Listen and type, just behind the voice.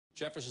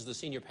Jeffress is the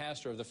senior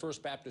pastor of the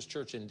First Baptist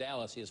Church in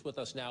Dallas. He is with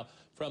us now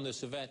from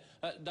this event.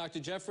 Dr.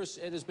 Jeffress,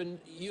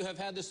 you have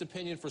had this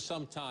opinion for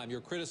some time,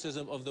 your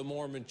criticism of the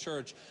Mormon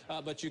Church,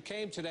 but you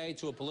came today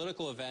to a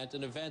political event,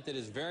 an event that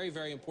is very,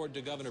 very important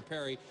to Governor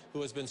Perry,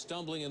 who has been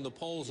stumbling in the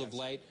polls of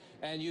late,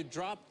 and you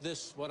dropped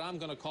this, what I'm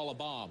going to call a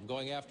bomb,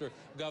 going after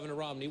Governor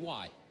Romney.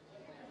 Why?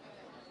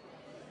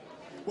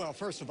 Well,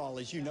 first of all,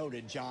 as you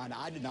noted, John,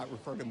 I did not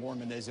refer to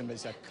Mormonism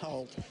as a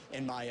cult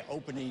in my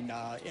opening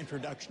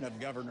introduction of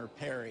Governor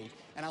Perry.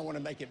 And I want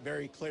to make it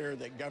very clear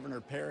that Governor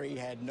Perry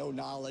had no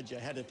knowledge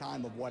ahead of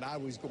time of what I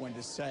was going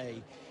to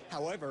say.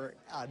 However,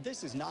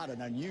 this is not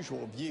an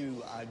unusual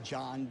view,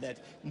 John, that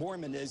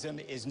Mormonism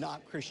is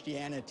not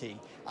Christianity.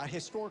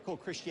 Historical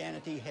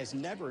Christianity has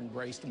never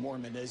embraced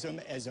Mormonism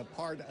as a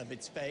part of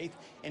its faith.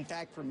 In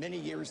fact, for many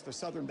years, the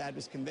Southern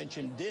Baptist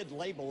Convention did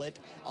label it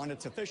on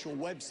its official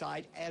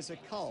website as a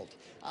cult.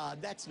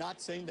 That's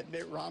not saying that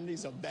Mitt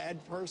Romney's a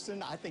bad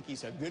person. I think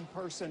he's a good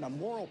person, a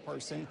moral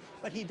person,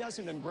 but he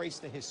doesn't embrace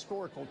the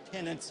historical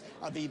tenets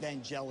of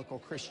evangelical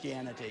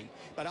Christianity.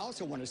 But I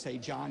also want to say,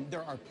 John,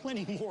 there are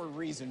plenty more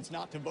reasons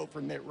not to vote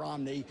for Mitt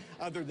Romney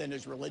other than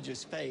his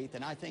religious faith,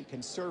 and I think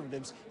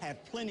conservatives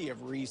have plenty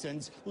of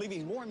reasons,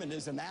 leaving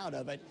Mormonism out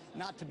of it,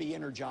 not to be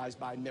energized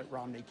by Mitt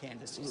Romney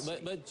candidacy.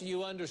 But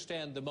you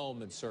understand the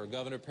moment, sir.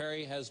 Governor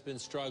Perry has been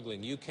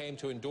struggling. You came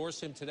to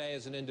endorse him today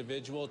as an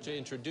individual, to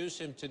introduce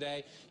him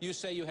today. You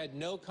say you had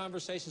no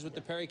conversations with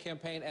the Perry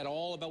campaign at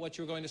all about what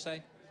you were going to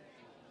say?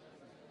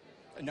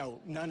 No,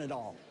 none at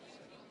all.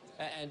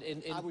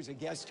 And I was a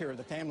guest here of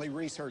the Family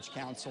Research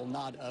Council,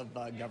 not of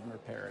Governor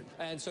Perry.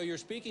 And so you're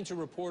speaking to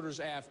reporters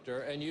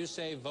after, and you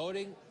say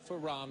voting for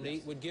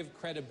Romney would give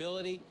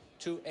credibility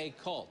to a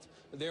cult.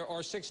 There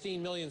are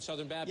 16 million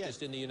Southern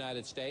Baptists in the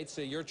United States.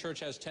 Your church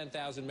has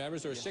 10,000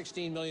 members. There are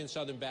 16 million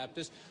Southern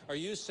Baptists. Are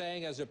you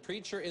saying, as a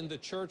preacher in the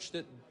church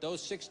that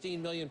those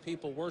 16 million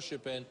people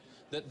worship in,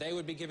 that they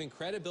would be giving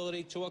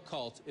credibility to a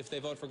cult if they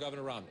vote for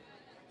Governor Romney?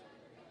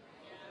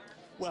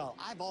 Well,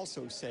 I've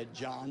also said,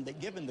 John, that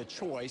given the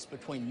choice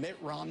between Mitt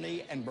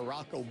Romney and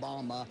Barack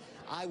Obama,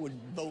 I would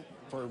vote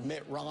for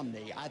Mitt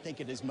Romney. I think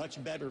it is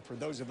much better for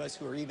those of us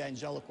who are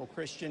evangelical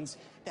Christians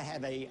to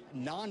have a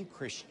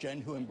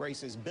non-Christian who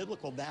embraces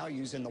biblical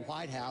values in the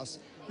White House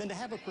than to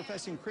have a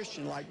professing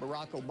Christian like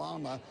Barack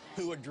Obama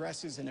who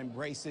addresses and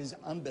embraces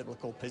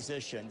unbiblical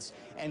positions.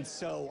 And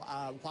so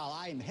while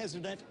I am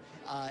hesitant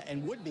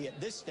and would be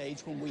at this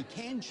stage when we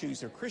can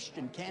choose a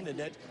Christian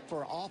candidate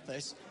for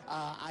office,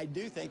 I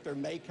do think there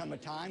may come a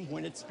time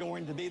when it's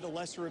going to be the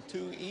lesser of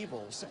two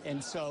evils.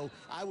 And so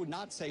I would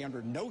not say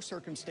under no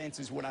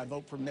circumstances would I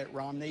vote for Mitt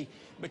Romney.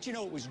 But, you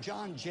know, it was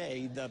John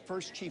Jay, the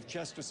first Chief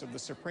Justice of the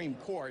Supreme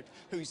Court,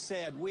 who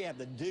said we have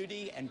the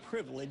duty and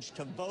privilege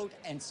to vote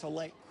and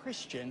select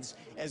Christians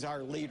as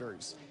our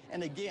leaders.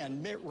 And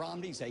again, Mitt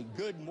Romney's a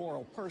good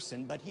moral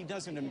person, but he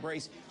doesn't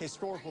embrace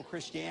historical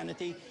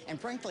Christianity.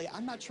 And frankly,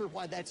 I'm not sure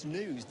why that's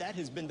news. That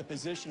has been the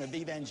position of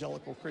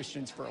evangelical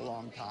Christians for a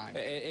long time.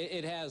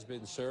 It has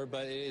been, sir,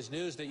 but it is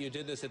news that you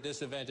did this at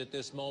this event at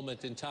this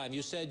moment in time.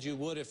 You said you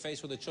would, if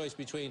faced with a choice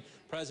between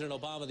President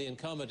Obama, the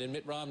incumbent, and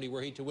Mitt Romney,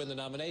 were he to win the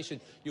nomination,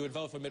 you would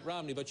vote for Mitt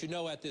Romney. But you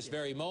know at this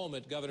very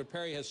moment, Governor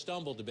Perry has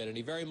stumbled a bit, and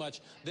he very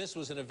much, this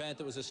was an event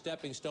that was a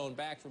stepping stone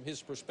back from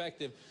his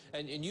perspective,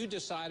 and you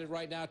decided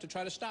right now to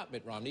try to stop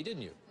Mitt Romney,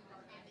 didn't you?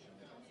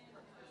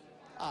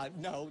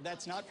 No,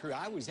 that's not true.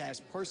 I was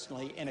asked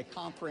personally in a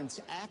conference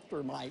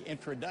after my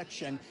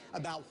introduction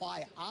about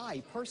why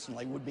I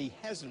personally would be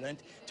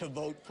hesitant to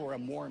vote for a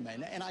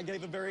Mormon. And I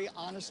gave a very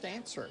honest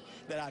answer,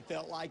 that I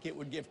felt like it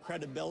would give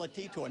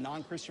credibility to a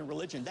non-Christian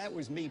religion. That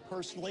was me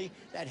personally.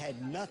 That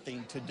had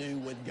nothing to do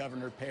with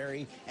Governor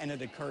Perry, and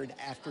it occurred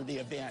after the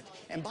event.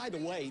 And by the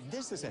way,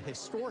 this is a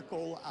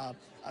historical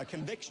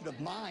conviction of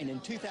mine. In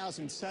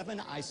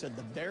 2007, I said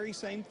the very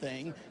same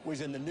thing,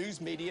 was in the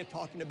news media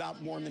talking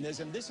about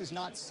Mormonism. This is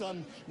not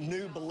some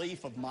new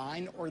belief of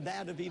mine or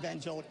that of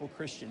evangelical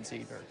Christians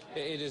either.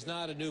 It is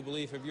not a new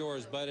belief of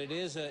yours, but it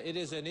is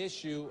an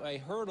issue, a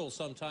hurdle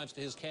sometimes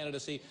to his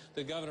candidacy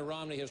that Governor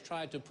Romney has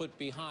tried to put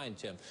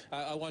behind him.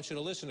 I want you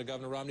to listen to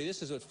Governor Romney.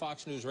 This is at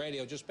Fox News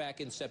Radio just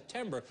back in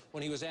September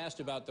when he was asked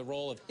about the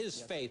role of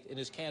his faith in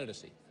his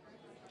candidacy.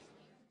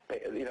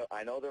 You know,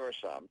 I know there are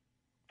some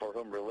for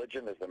whom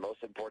religion is the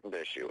most important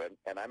issue,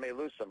 and I may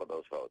lose some of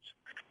those votes.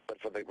 But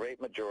for the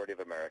great majority of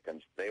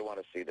Americans, they want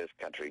to see this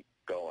country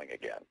going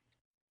again.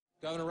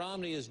 Governor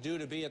Romney is due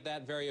to be at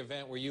that very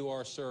event where you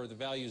are, sir, the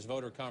Values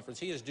Voter Conference.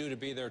 He is due to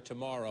be there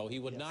tomorrow. He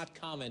would not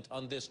comment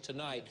on this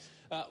tonight.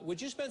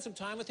 Would you spend some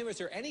time with him? Is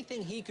there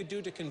anything he could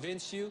do to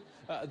convince you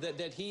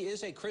that he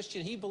is a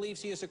Christian? He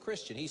believes he is a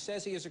Christian. He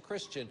says he is a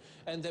Christian,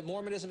 and that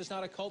Mormonism is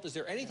not a cult. Is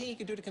there anything he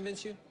could do to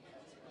convince you?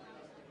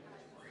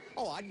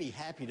 Oh, I'd be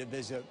happy to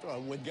visit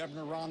with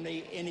Governor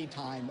Romney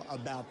anytime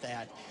about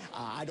that.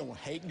 I don't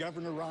hate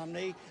Governor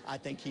Romney. I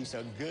think he's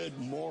a good,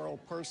 moral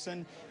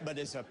person. But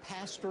as a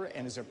pastor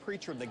and as a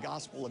preacher of the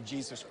gospel of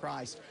Jesus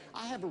Christ,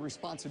 I have a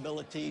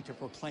responsibility to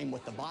proclaim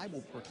what the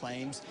Bible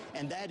proclaims,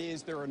 and that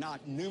is there are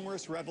not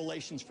numerous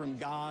revelations from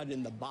God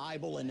in the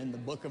Bible and in the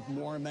Book of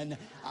Mormon.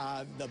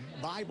 The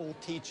Bible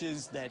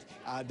teaches that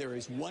there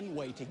is one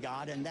way to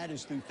God, and that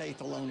is through faith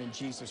alone in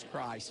Jesus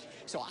Christ.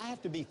 So I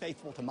have to be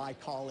faithful to my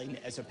calling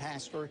as a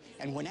pastor,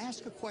 and when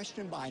asked a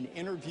question by an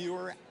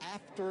interviewer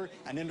after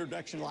an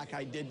introduction like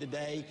I did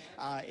today,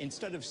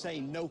 instead of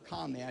saying no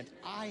comment,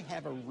 I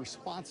have a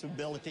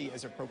responsibility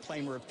as a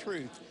proclaimer of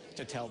truth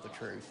to tell the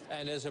truth.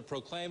 And as a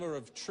proclaimer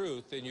of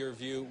truth, in your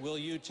view, will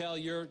you tell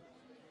your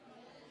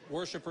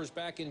worshipers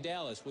back in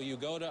Dallas, will you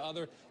go to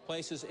other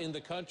places in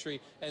the country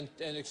and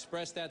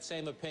express that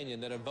same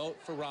opinion, that a vote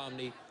for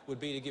Romney would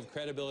be to give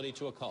credibility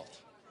to a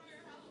cult?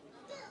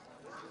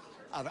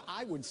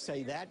 I would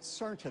say that,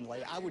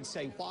 certainly. I would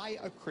say why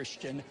a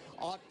Christian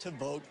ought to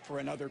vote for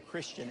another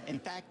Christian. In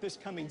fact, this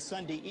coming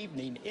Sunday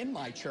evening in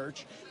my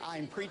church,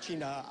 I'm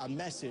preaching a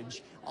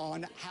message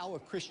on how a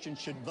Christian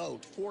should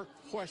vote. 4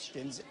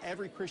 questions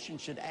every Christian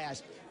should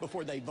ask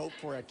before they vote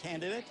for a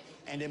candidate.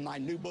 And in my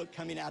new book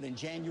coming out in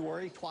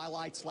January,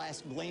 Twilight's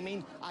Last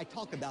Gleaming, I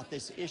talk about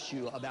this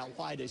issue, about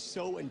why it is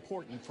so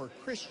important for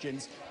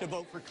Christians to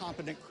vote for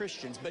competent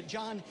Christians. But,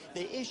 John,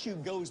 the issue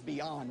goes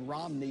beyond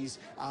Romney's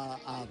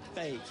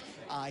faith.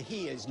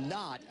 He is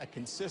not a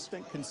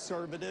consistent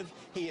conservative.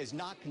 He has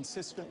not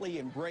consistently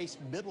embraced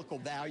biblical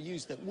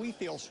values that we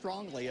feel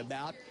strongly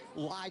about,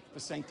 like the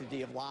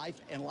sanctity of life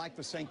and like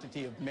the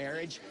sanctity of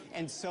marriage.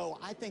 And so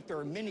I think there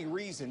are many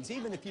reasons,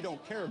 even if you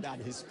don't care about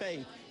his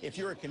faith, if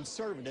you're a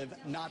conservative,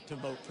 not to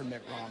vote for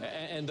Mitt Romney.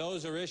 And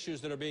those are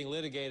issues that are being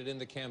litigated in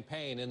the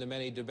campaign. In the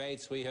many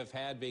debates we have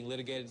had being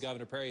litigated,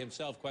 Governor Perry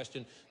himself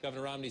questioned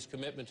Governor Romney's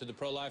commitment to the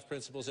pro-life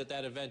principles at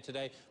that event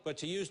today. But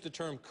to use the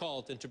term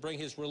cult and to bring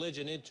his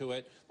religion into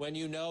it, when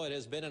you know it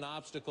has been an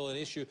obstacle, an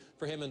issue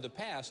for him in the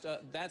past,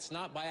 that's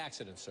not by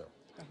accident, sir.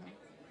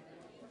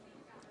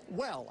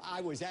 Well,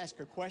 I was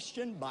asked a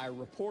question by a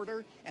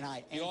reporter, and I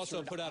answered. You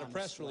also put out a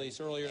press release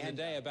earlier in the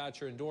day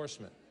about your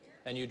endorsement,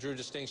 and you drew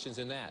distinctions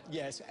in that.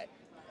 Yes,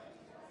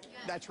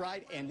 that's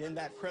right. And in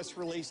that press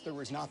release, there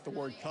was not the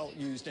word cult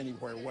used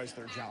anywhere, was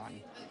there, John?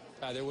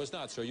 There was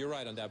not, sir. You're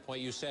right on that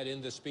point. You said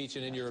in the speech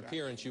and in your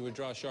appearance you would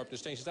draw sharp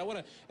distinctions. I want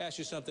to ask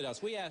you something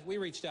else. We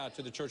reached out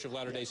to the Church of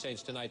Latter-day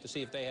Saints tonight to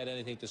see if they had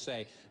anything to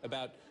say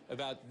about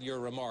your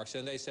remarks,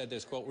 and they said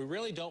this, quote, "We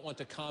really don't want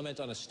to comment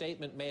on a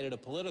statement made at a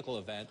political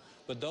event,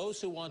 but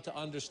those who want to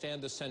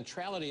understand the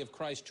centrality of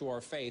Christ to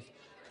our faith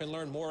can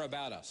learn more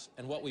about us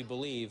and what we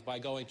believe by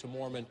going to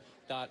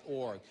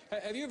Mormon.org.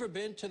 Have you ever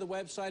been to the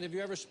website? Have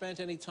you ever spent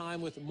any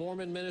time with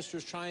Mormon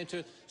ministers trying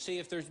to see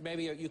if there's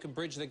maybe you can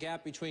bridge the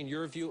gap between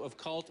your view of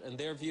cult and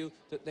their view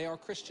that they are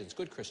Christians,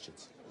 good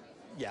Christians?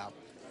 Yeah.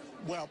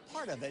 Well,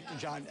 part of it,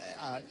 John,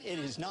 it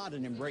is not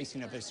an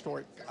embracing of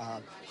historic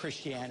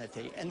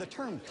Christianity. And the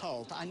term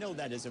cult, I know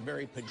that is a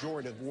very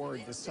pejorative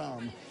word to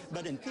some,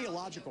 but in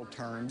theological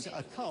terms,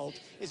 a cult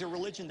is a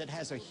religion that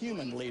has a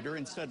human leader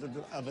instead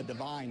of a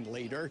divine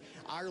leader.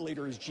 Our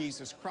leader is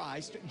Jesus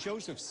Christ.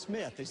 Joseph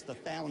Smith is the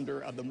founder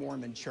of the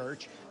Mormon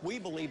Church. We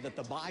believe that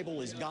the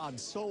Bible is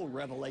God's sole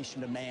revelation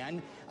to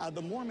man.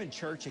 The Mormon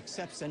Church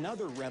accepts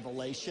another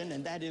revelation,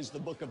 and that is the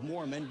Book of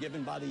Mormon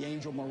given by the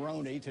angel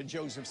Moroni to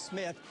Joseph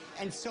Smith.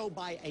 And so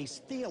by a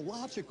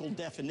theological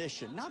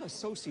definition, not a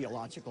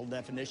sociological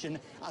definition,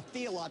 a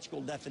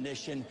theological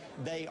definition,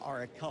 they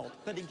are a cult.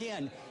 But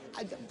again,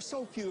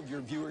 so few of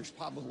your viewers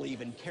probably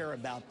even care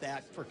about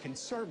that. For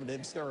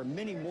conservatives, there are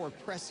many more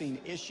pressing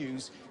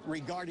issues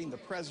regarding the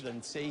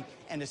presidency,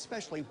 and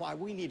especially why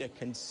we need a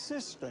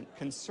consistent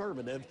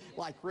conservative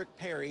like Rick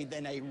Perry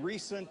than a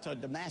recent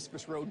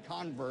Damascus Road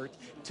convert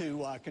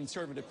to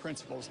conservative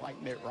principles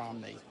like Mitt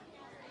Romney.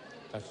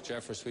 Dr.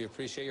 Jeffress, we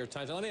appreciate your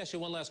time. Now, let me ask you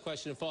one last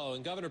question to follow.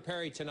 And Governor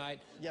Perry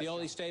tonight, the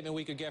only statement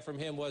we could get from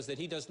him was that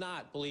he does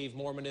not believe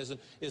Mormonism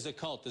is a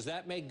cult. Does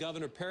that make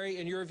Governor Perry,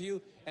 in your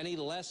view, any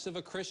less of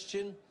a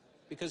Christian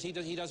because he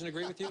doesn't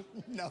agree with you?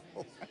 No.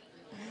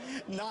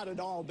 Not at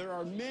all. There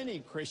are many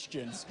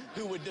Christians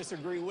who would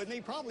disagree with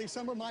me, probably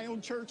some of my own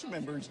church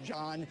members,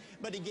 John.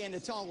 But again,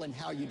 it's all in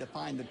how you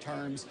define the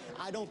terms.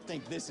 I don't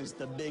think this is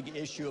the big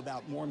issue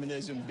about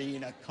Mormonism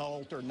being a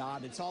cult or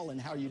not. It's all in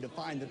how you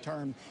define the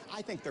term.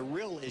 I think the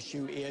real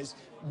issue is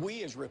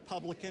we as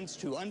Republicans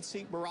to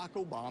unseat Barack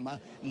Obama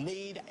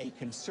need a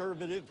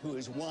conservative who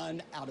is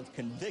won out of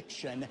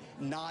conviction,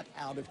 not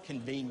out of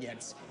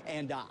convenience.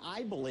 And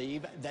I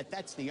believe that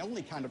that's the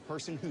only kind of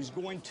person who's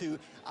going to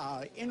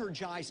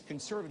energize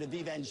conservative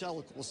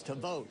evangelicals to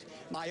vote.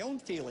 My own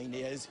feeling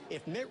is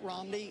if Mitt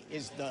Romney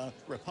is the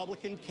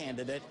Republican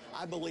candidate,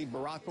 I believe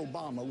Barack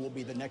Obama will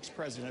be the next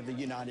president of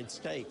the United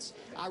States.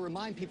 I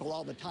remind people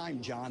all the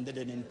time, John, that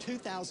in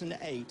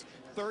 2008,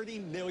 30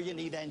 million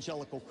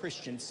evangelical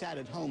Christians sat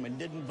at home and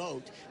didn't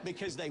vote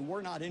because they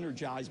were not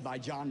energized by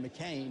John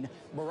McCain.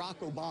 Barack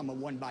Obama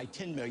won by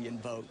 10 million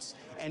votes.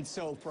 And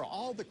so for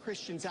all the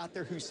Christians out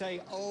there who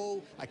say,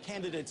 oh, a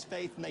candidate's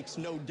faith makes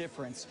no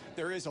difference,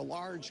 there is a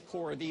large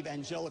core of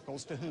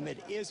evangelicals to whom it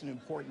is an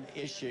important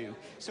issue.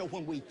 So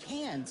when we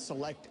can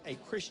select a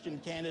Christian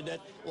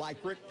candidate like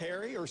Rick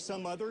Perry or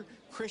some other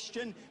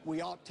Christian, we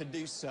ought to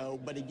do so.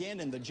 But again,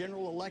 in the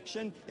general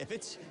election, if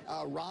it's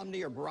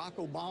Romney or Barack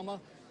Obama,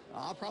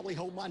 I'll probably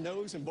hold my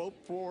nose and vote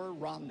for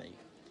Romney.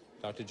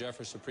 Dr.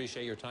 Jeffress,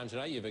 appreciate your time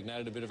tonight. You've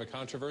ignited a bit of a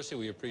controversy.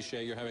 We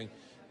appreciate your having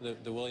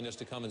the willingness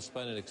to come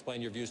and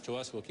explain your views to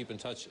us. We'll keep in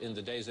touch in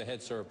the days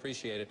ahead, sir.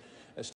 Appreciate it.